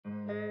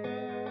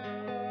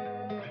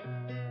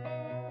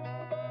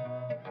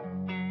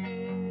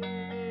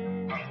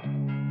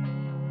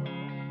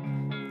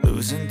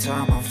losing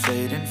time, I'm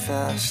fading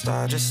fast.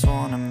 I just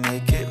wanna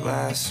make it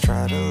last.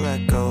 Try to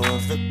let go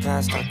of the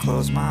past. I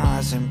close my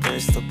eyes,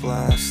 embrace the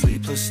blast.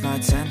 Sleepless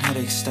nights and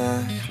headaches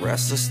stack.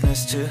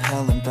 Restlessness to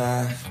hell and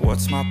back.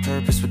 What's my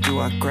purpose? What do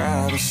I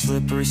grab? A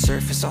slippery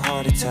surface, a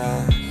heart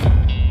attack.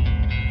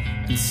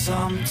 And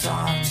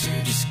sometimes you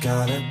just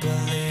gotta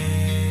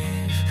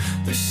believe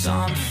there's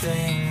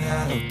something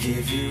that'll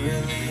give you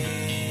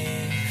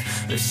relief.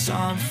 There's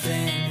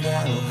something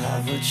that'll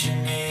have what you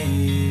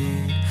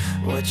need.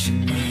 What you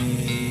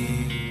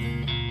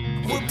need.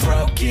 We're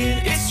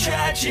broken, it's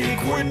tragic.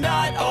 We're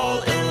not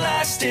all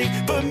elastic,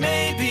 but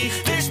maybe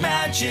there's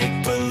magic.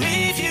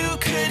 Believe you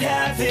could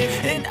have it.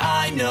 And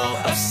I know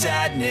of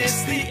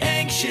sadness, the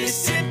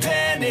anxious and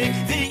panic,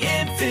 the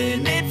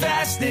infinite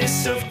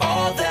vastness of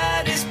all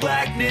that is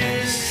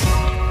blackness.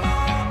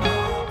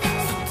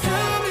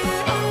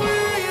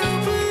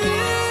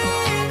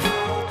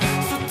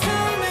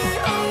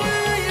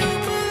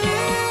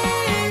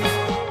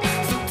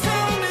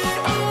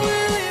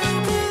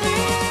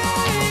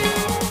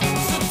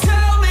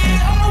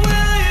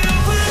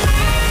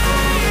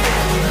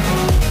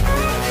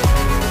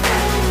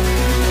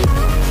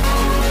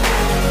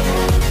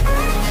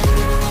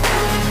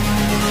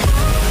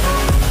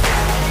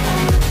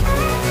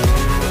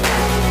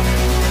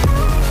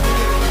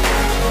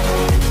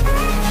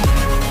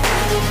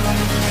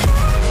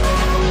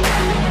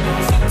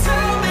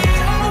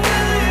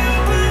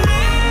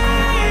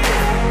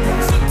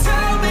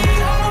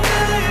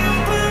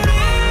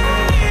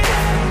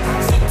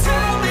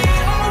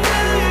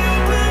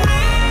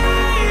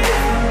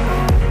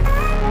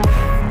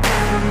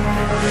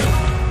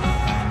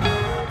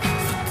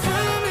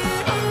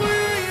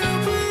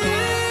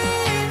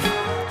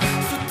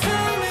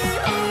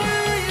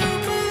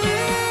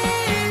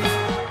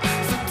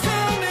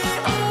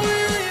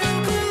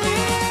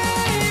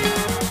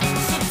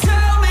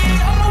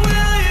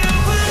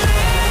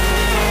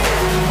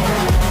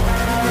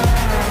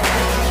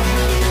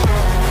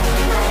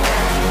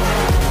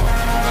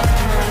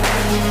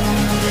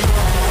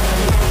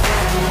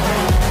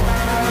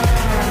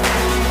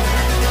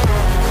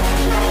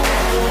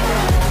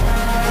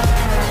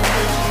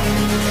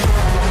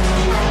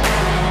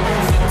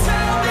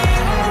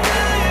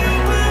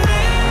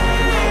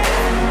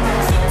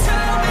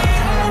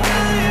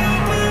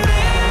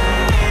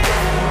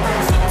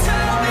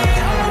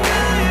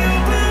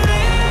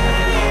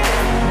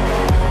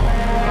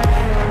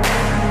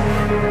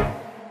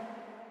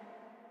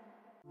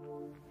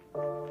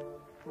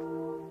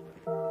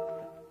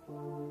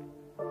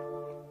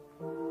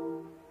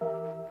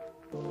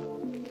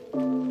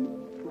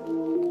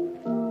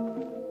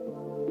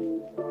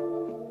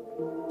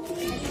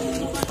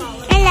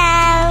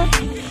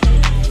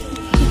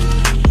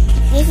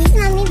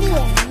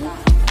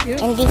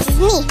 And this is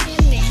me.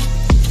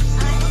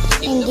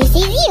 And this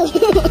is you.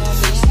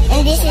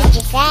 And this is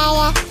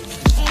Josiah.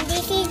 And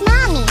this is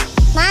Mommy.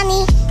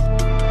 Mommy.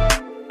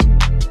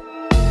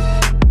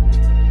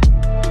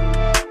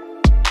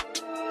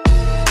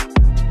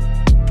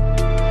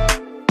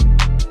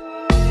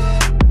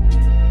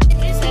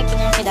 This is Ate.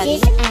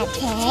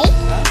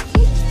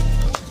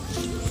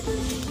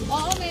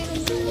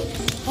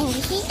 And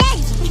this is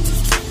Daddy.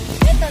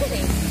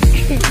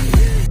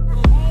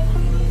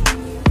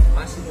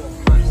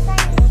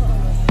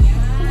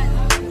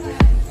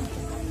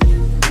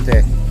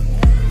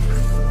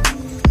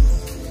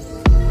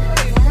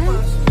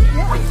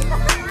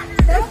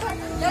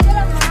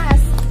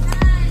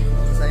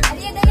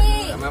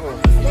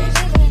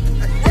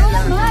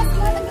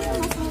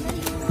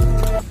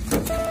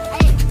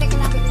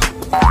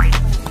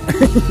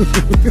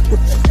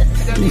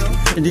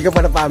 Hindi ka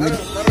pa na-family.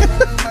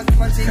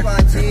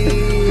 Magpansi-pansi.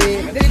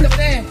 Dito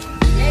pa eh.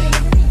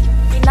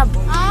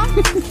 Pinabong.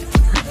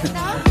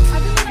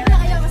 Sabi mo na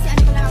kayo kasi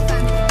ano ko lang ang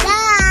family.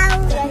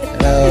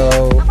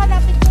 Hello. Ako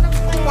lapit ko lang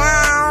po.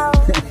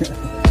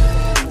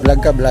 Vlog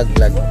ka,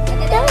 vlog.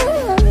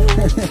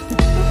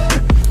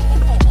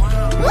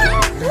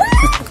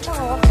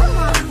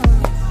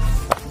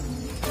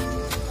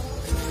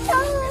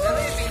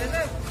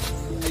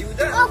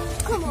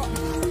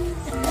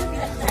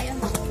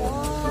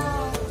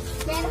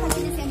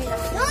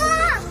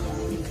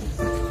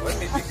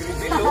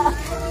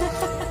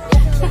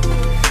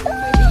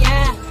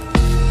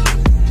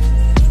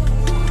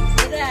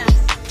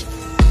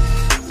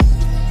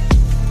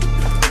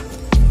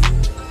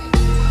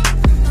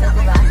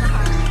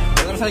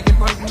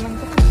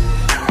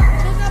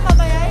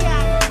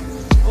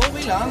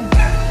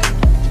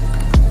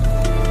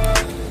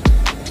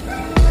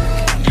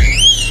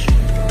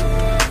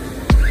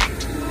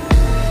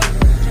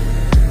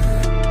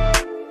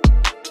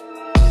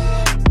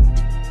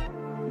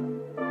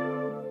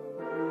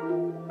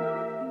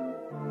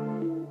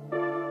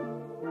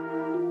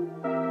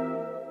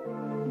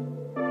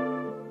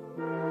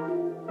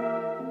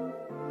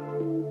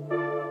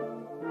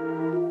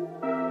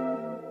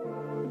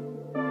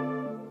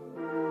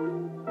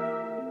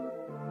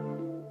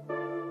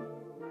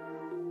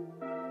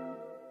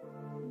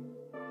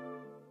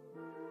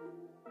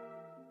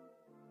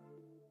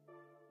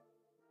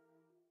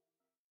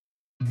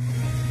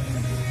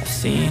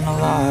 seen a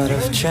lot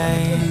of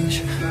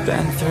change,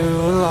 been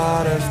through a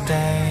lot of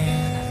pain.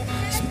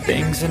 Some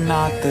things are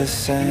not the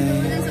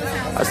same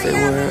as they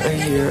were a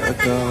year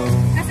ago,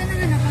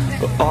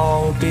 but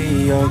all will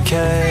be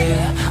okay.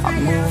 I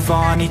move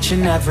on each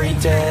and every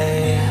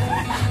day.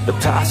 The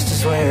past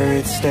is where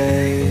it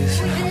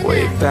stays,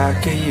 way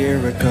back a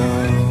year ago.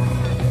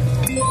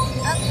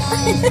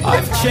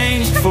 I've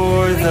changed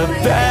for the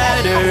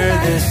better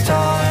this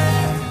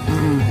time.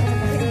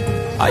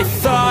 I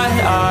thought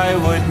I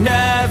would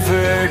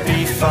never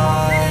be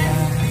fine.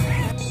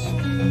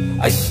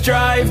 I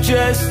strive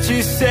just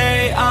to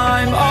say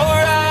I'm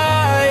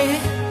alright,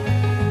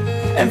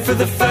 and for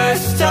the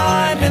first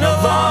time in a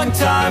long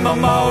time I'm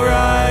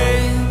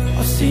alright.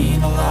 I've seen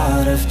a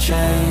lot of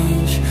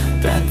change,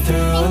 been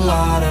through a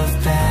lot of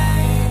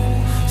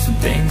pain. Some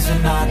things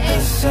are not the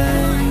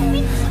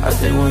same as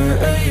they were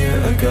a year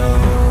ago,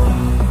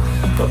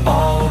 but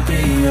all will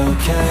be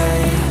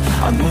okay.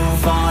 I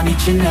move on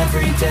each and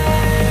every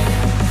day.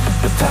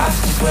 The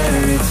past is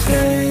where it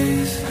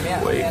stays,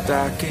 way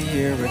back a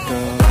year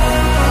ago.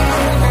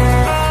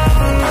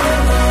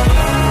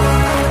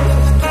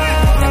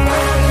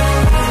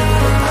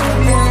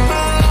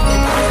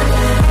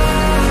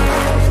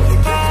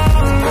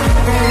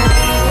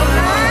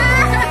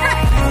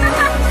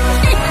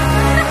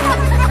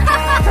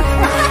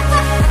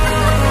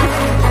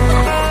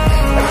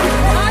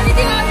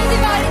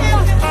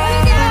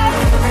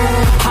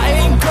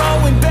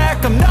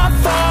 I'm not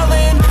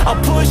falling, I'll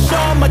push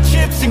all my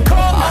chips and call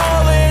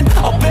all in.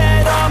 I'll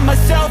bet on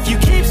myself, you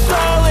keep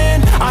stalling.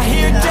 I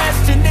hear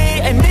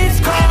destiny and it's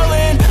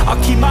calling.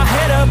 I'll keep my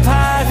head up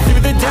high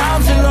through the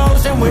downs and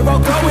lows, and we're all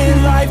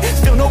going live.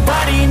 Still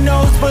nobody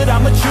knows, but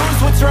I'ma choose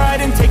what's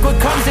right and take what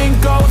comes and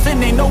goes.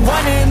 And ain't no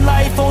one in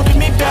life holding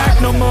me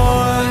back no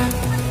more.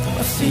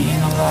 I've seen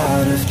a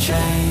lot of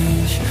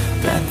change,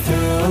 been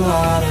through a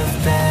lot of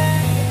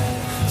pain.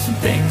 Some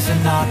things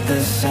are not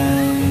the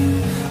same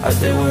as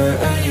they were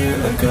a year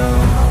ago,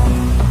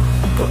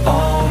 but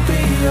all will be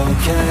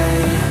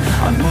okay.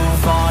 I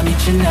move on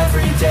each and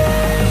every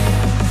day.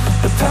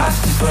 The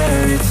past is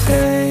where it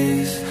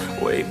stays,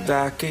 way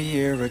back a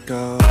year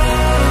ago.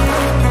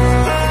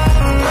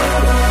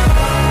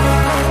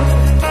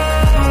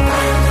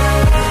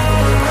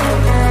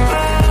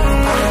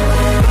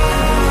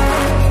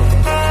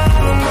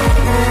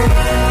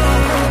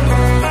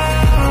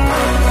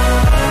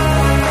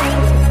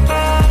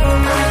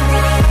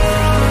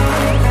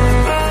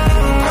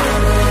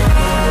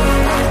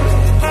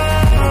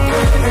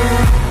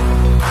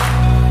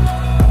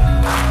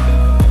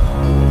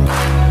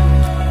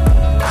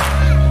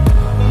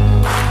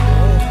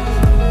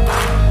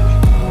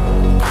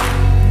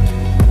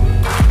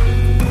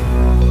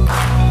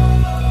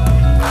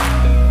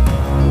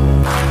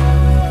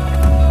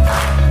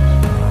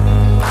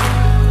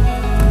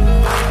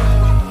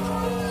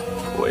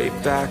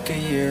 Back a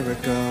year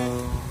ago.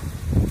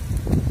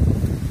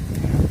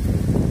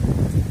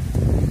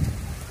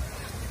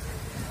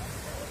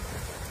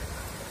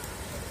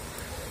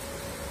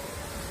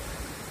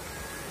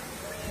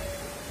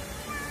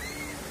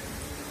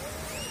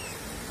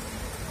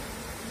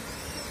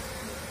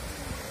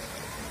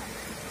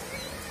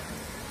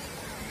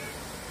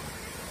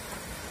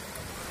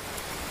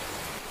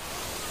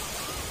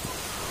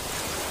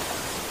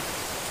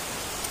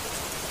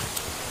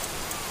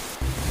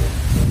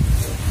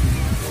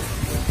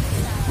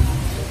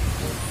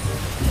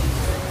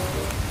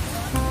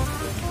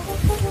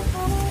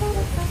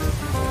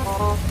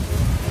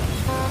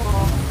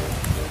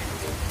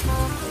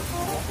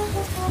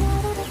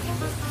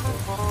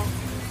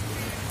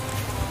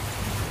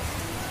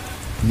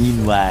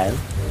 Meanwhile,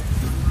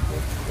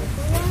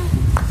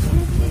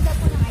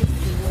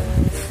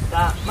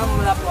 ma'am,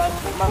 wala po.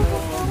 Ma'am,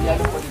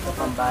 yalo po dito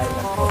pambahay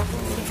lang po.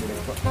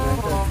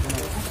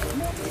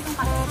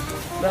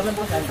 Meron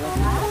po saan po?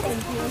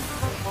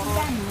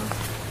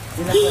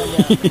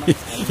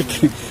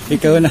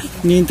 ikaw na,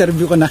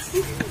 ni-interview ko na.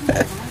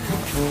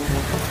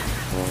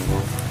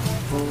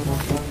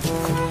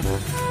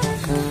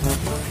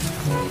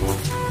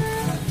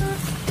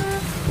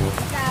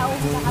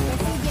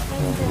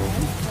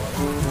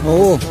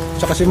 Oo,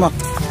 tsaka si Mac.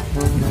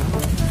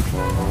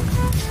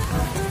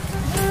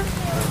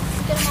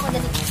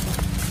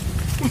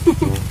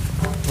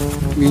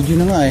 Video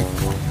na nga eh.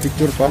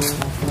 Picture pa.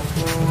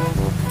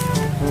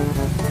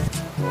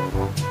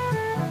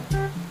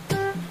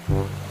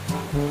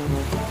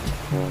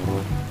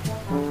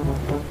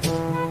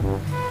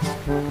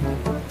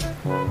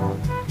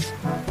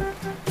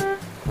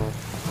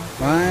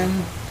 One,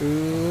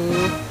 two.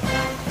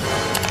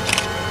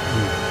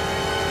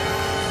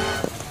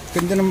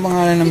 Ganda ng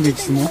pangalan ng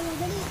beach mo.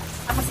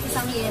 Ako sa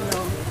isang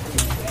yellow.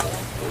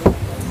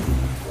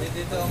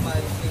 Dito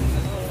maling.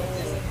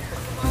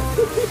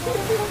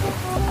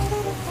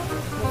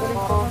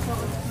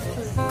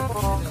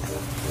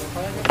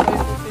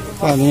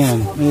 Paano yan?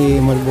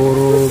 May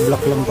Marlboro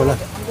black lang pala.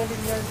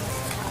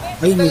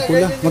 Ay, may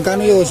pula.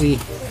 Magkano Yossi?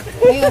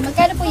 Ayun,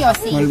 magkano po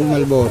Yossi?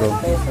 Marlboro.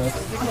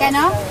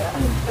 Magkano?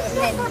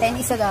 10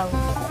 isa daw.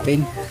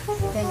 10?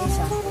 10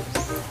 isa.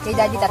 Kay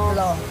daddy 3.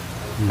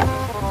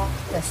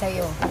 Tapos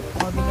sa'yo.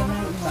 O, bigyan mo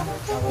ng iba.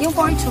 Yung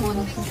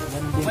fortune.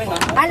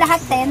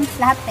 Lahat 10.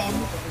 Lahat 10.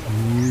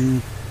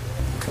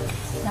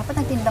 Dapat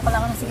nagtinda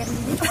pala ako ng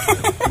sigarilyo dito.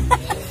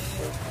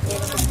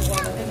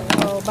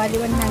 So, bali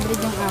 100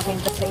 yung akin.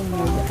 Tapos sa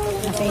inyo.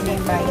 Nasa inyo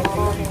yung bayad.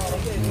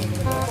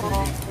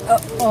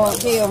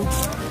 Diyo.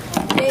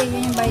 Diyo,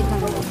 yun yung bayad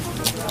ng ulo.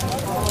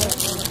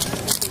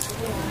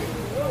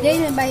 Diyo,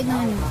 yun yung bayad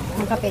ng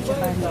kape.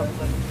 Tsaka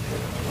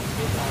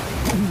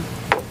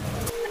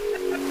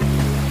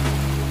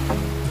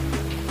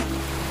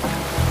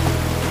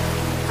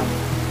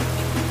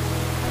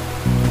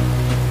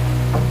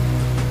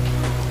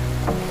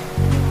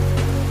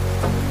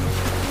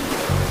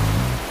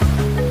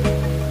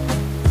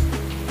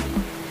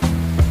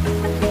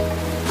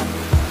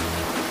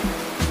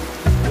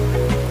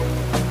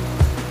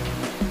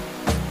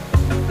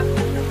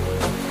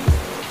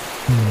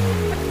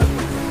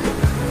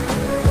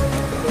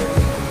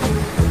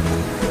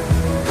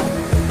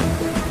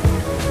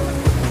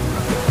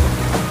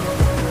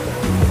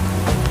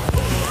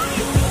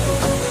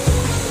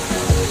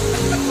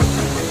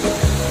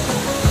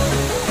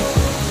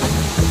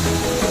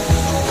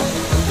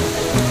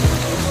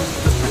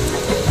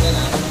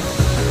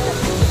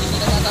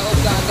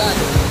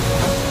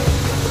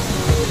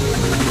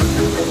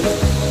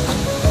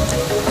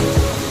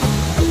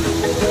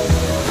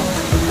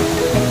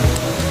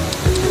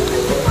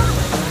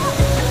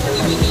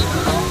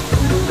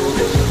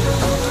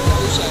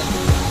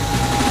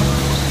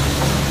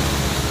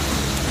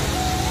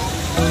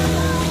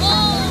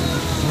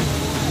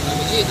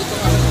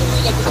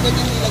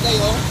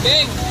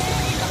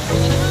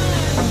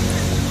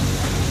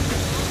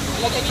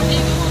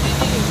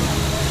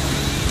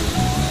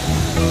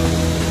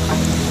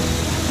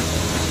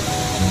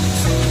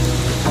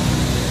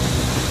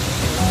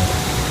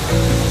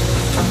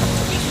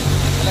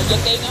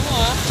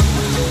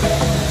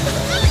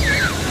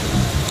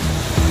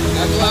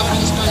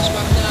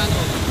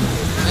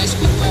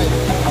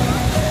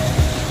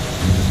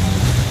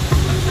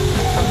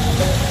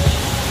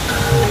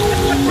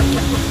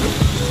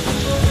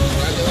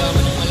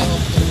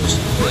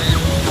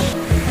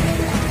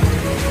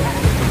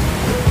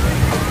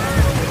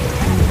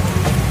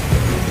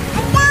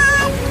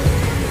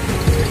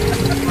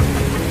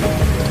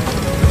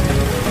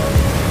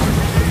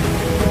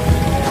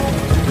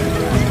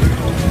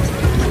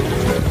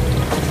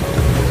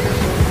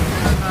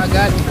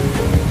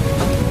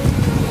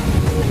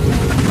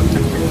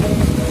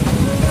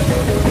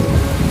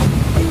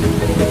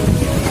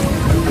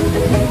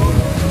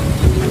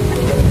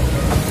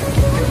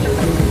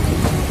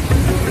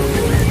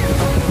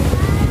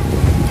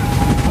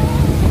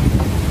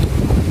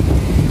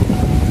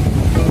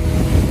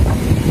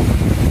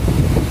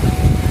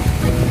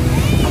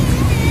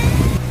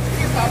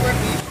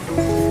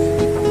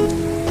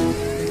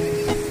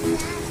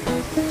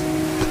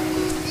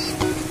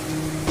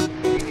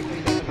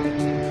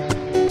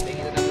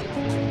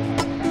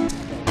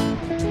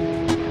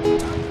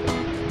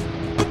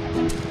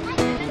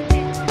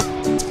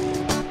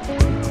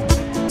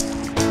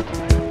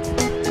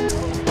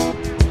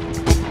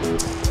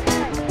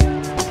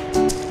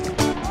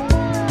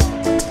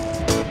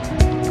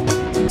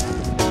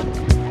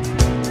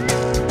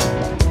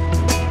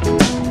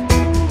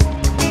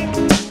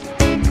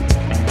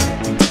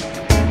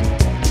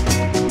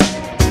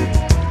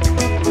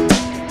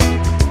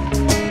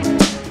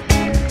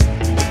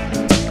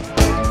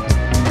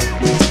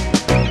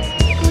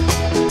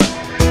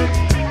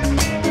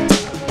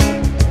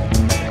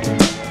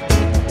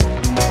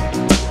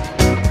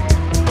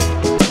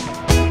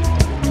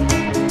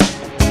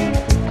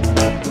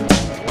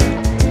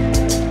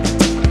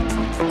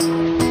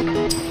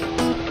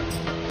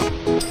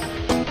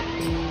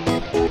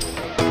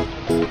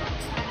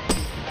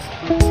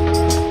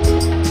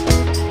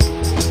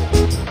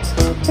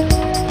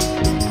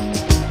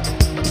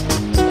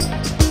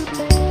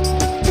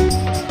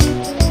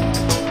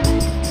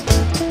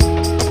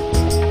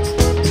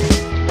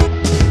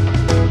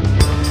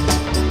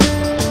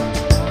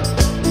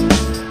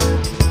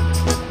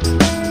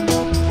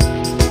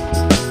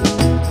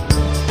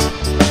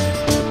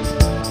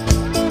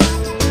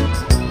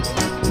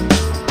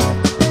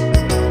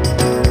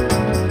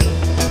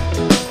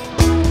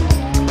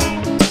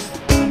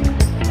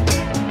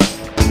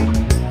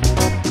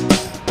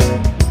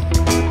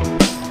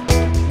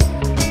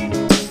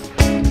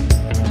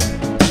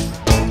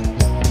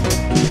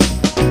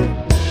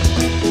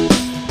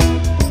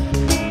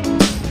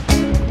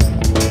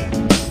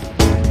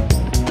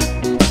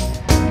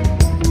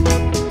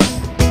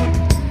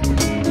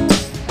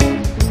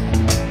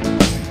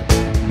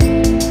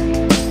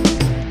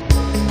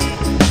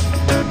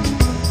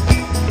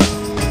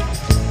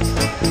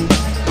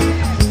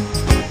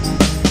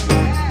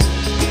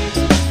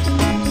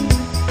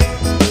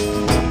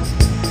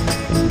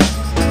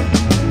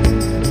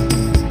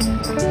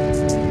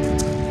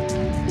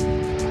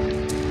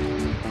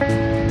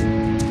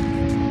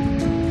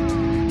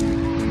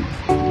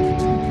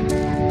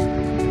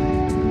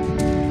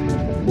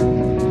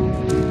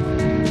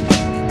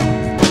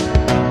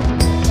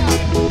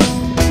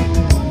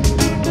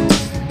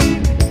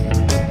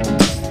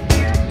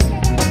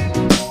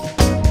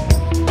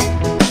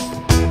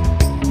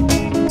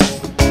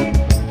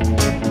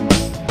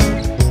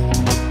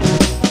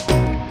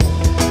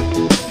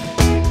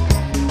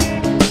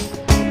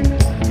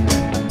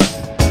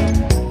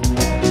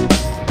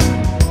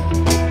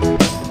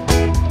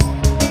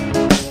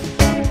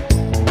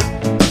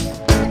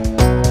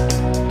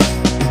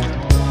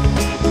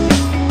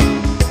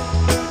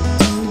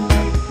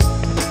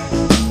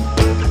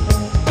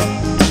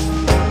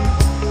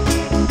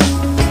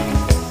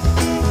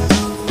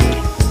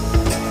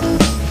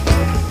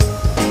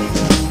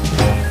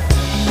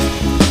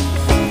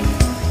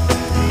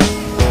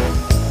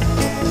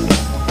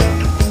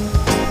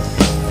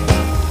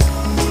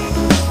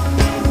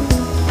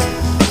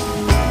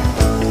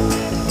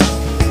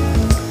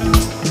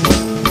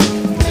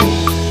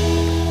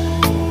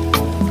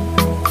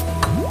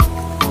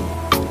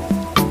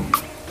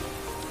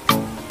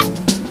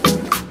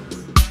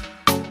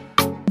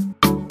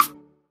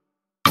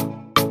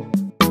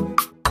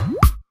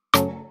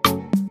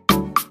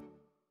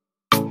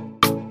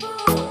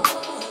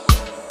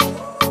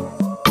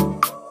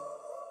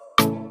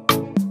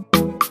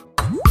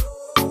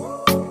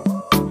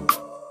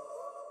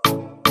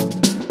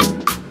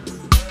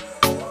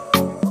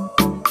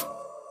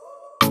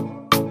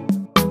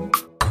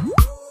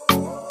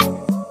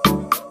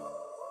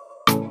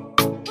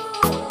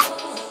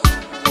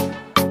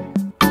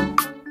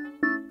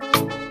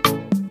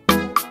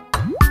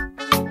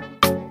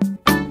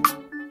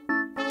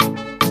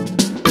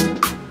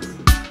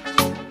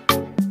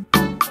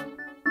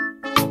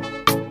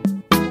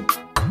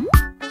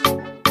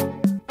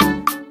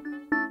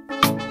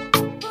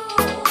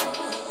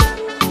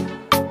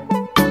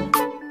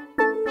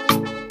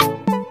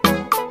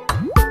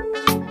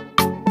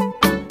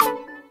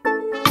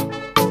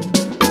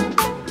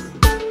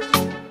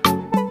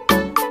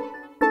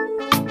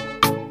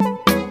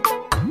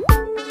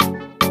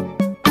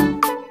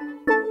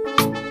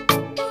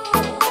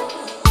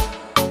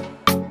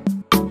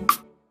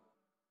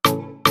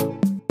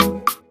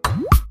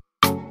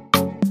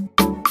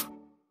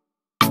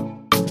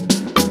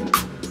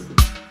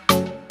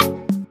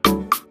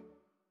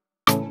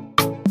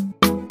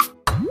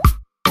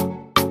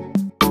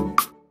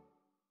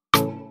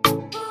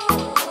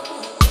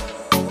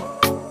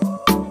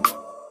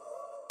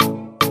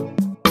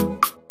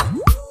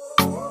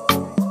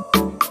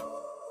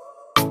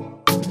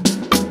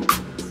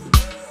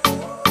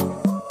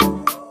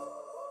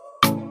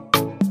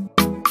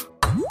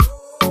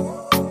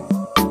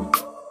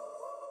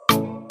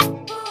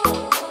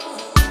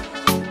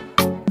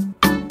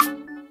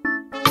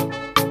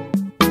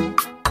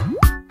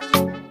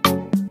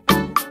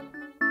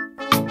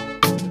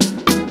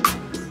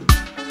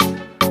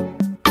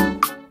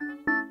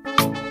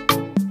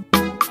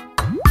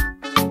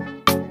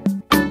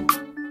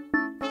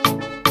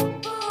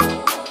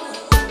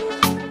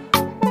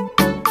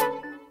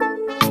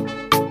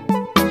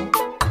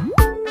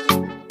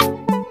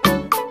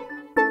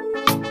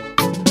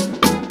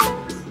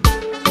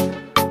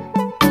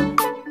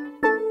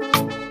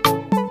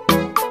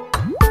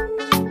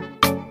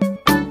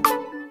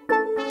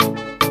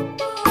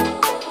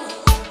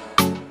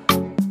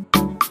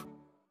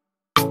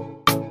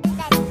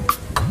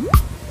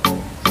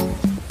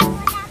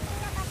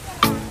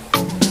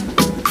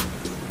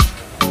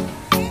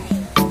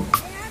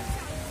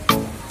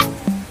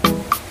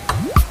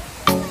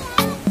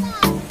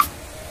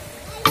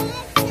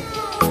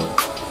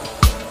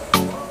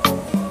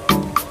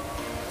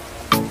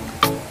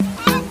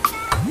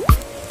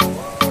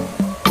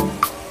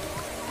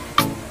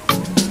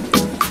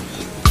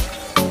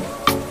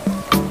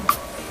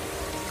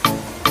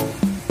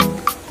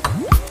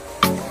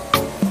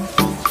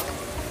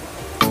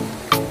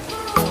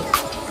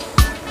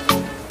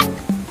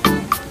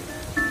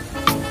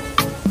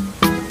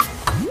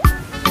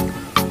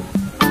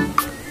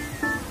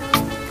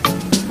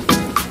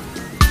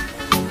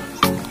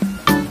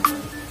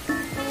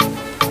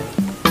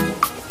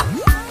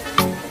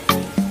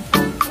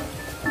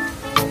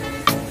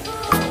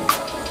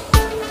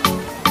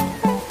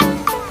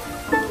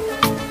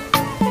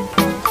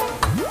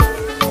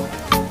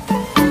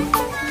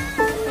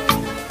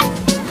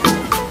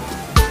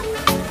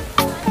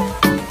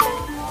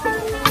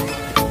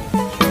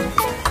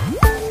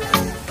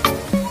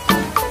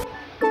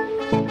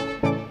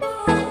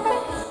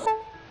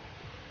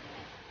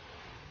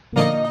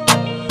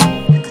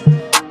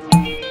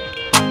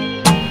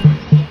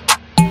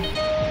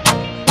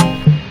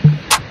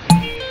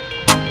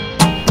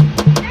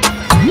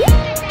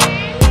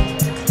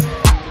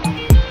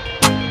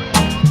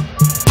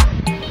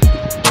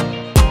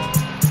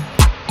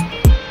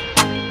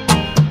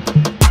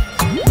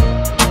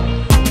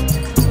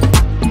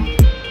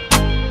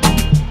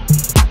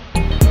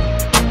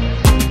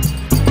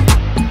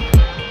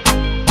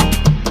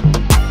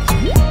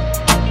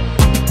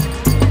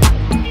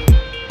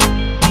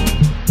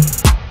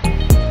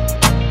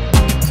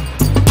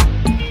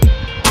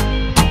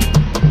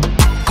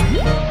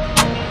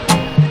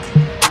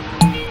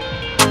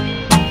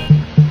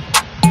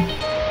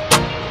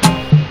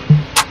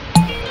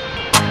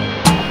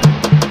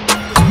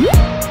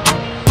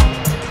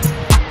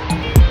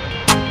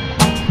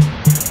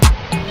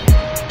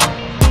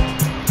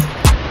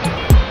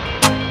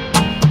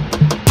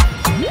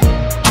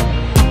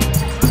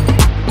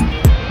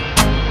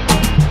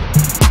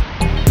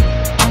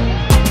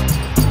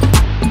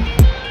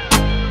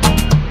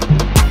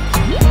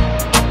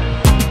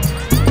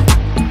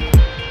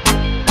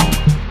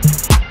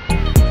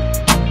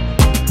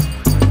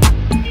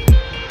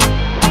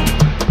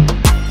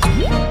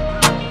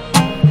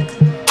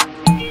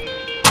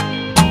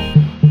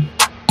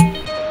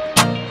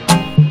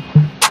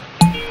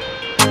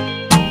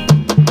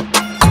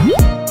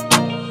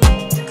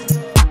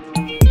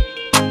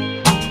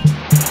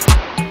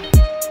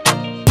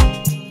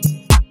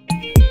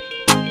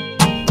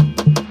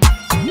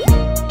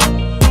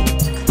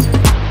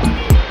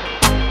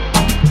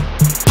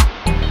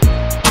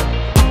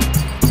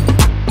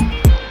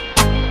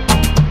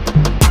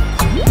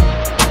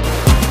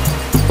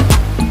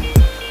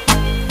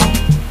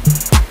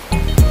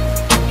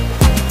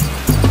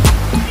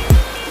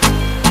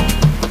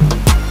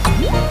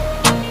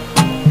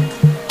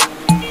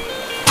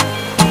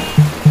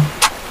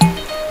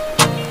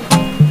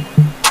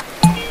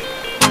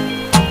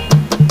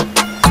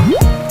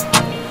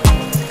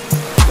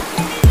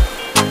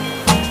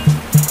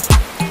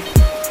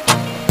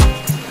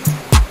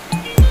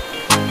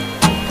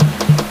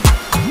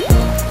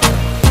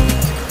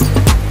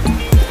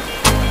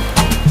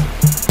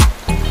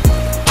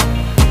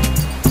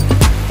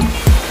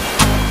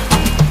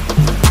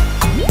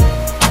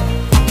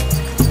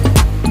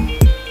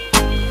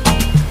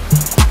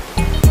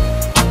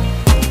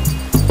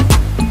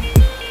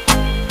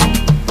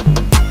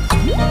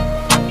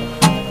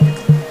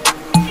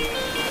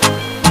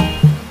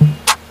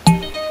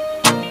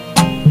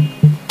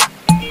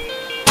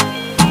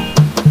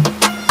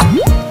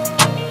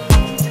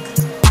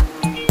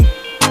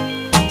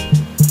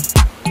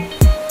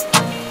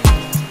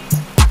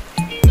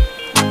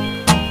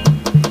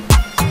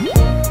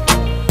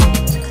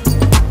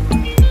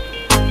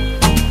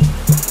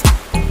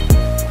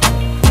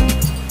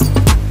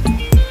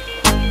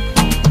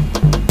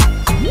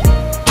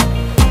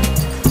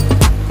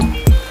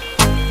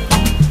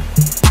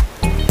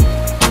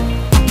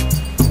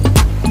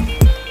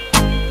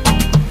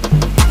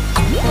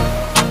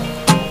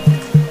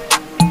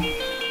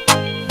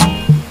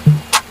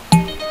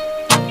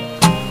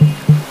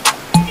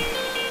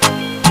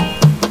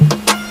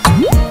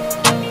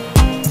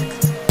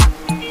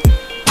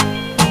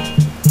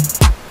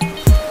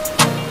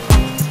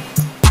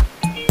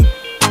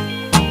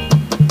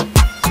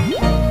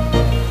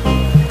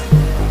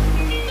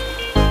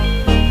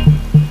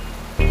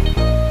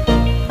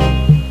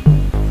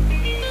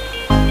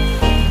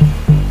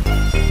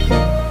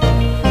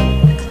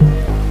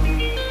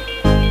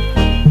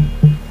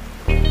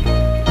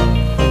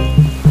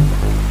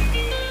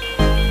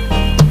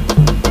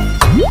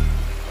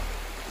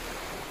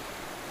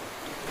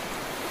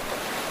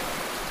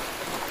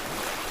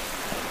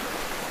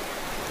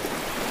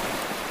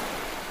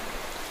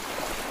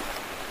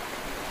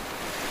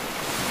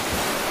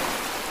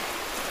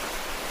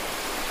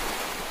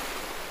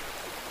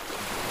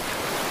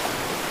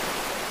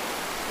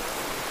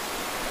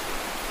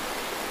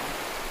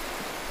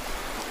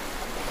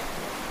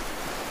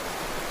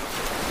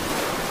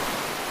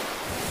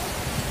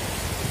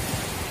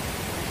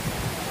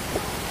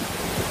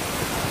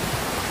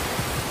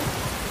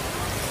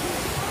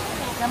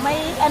Na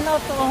may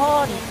ano,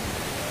 tuhod.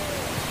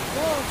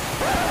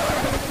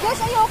 Diyos,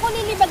 ayoko,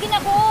 lilibagin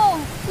ako.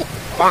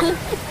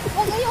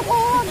 Huwag,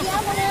 ayoko.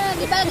 Diyan mo na.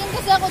 Libagin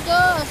kasi ako,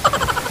 Diyos.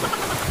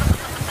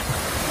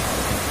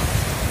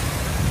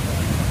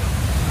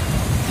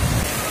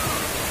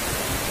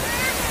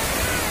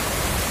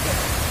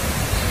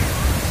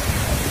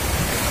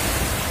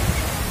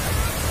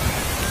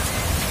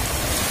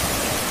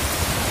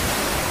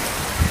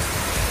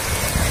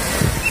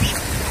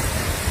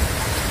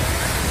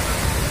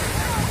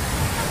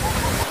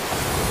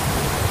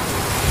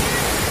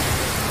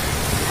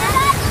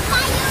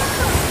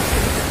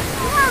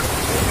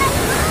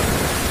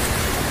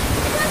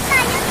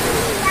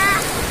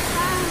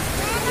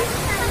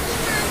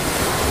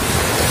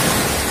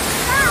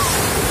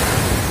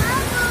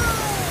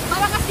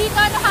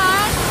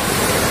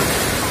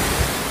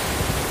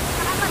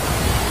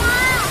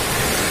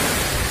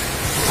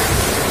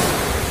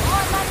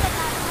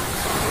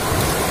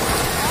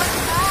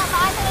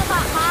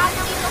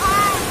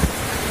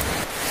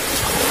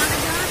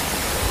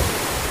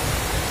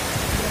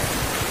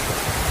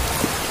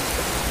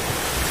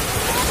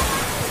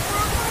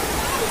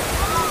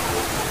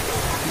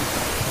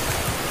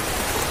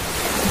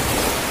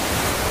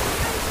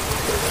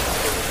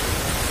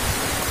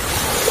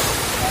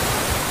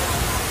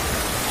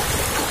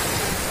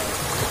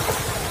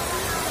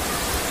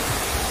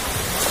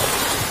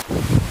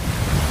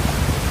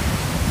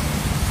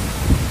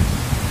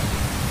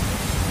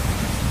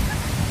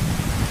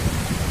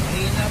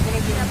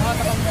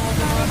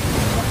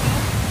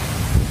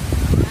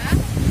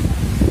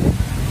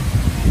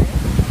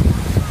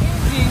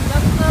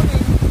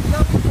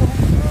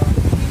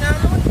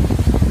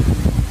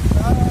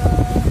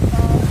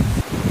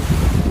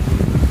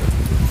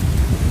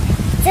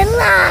 It's a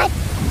lot.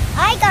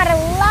 I got a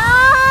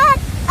lot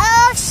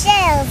of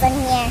shells in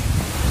here.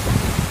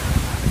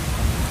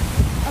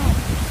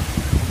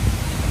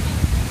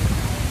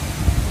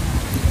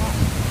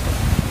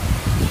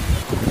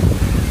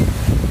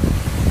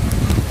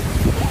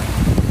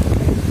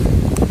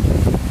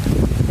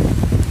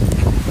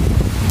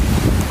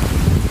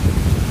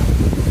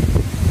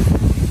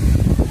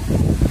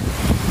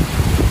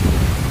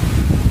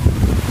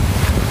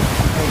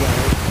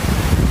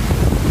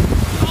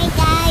 Hi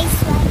guys,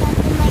 welcome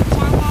to my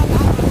channel.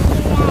 I'm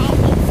Amira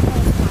and it's my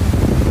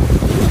time.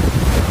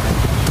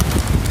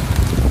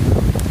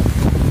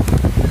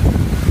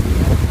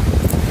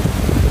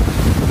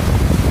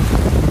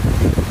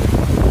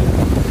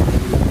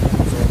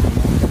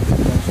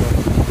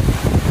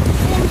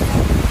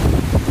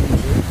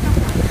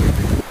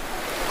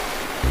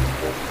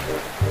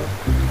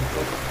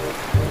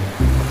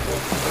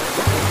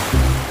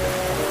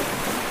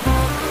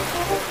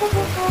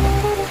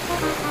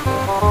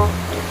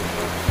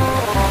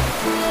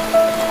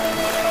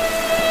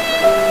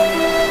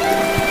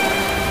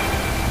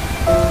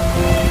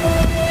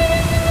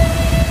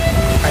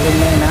 Alin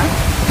na yun, ha?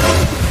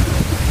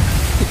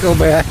 Ikaw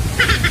ba yan?